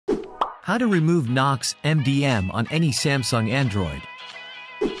How to remove Knox MDM on any Samsung Android.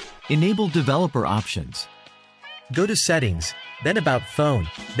 Enable developer options. Go to Settings, then About Phone,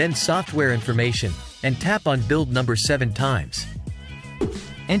 then Software Information, and tap on Build number 7 times.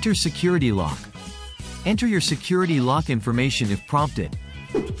 Enter Security Lock. Enter your security lock information if prompted.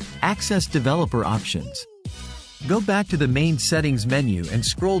 Access developer options. Go back to the main settings menu and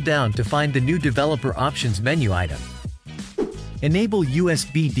scroll down to find the new developer options menu item. Enable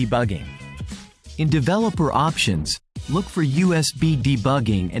USB debugging. In developer options, look for USB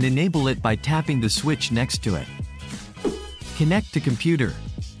debugging and enable it by tapping the switch next to it. Connect to computer.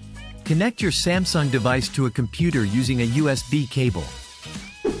 Connect your Samsung device to a computer using a USB cable.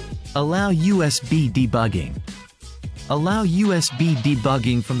 Allow USB debugging. Allow USB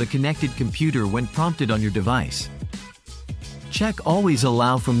debugging from the connected computer when prompted on your device. Check Always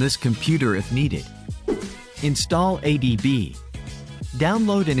Allow from this computer if needed. Install ADB.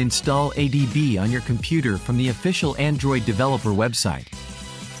 Download and install ADB on your computer from the official Android developer website.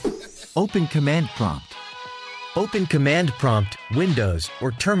 Open Command Prompt. Open Command Prompt, Windows,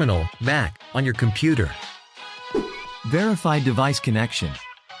 or Terminal, Mac, on your computer. Verify device connection.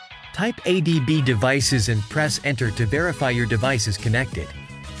 Type ADB devices and press Enter to verify your device is connected.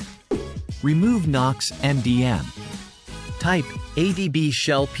 Remove Knox MDM. Type ADB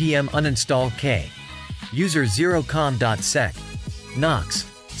shell pm uninstall k. User 0com.sec. Knox,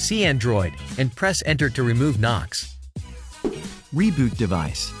 C Android, and press Enter to remove Knox. Reboot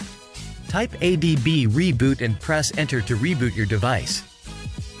device. Type ADB reboot and press Enter to reboot your device.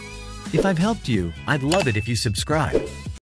 If I've helped you, I'd love it if you subscribe.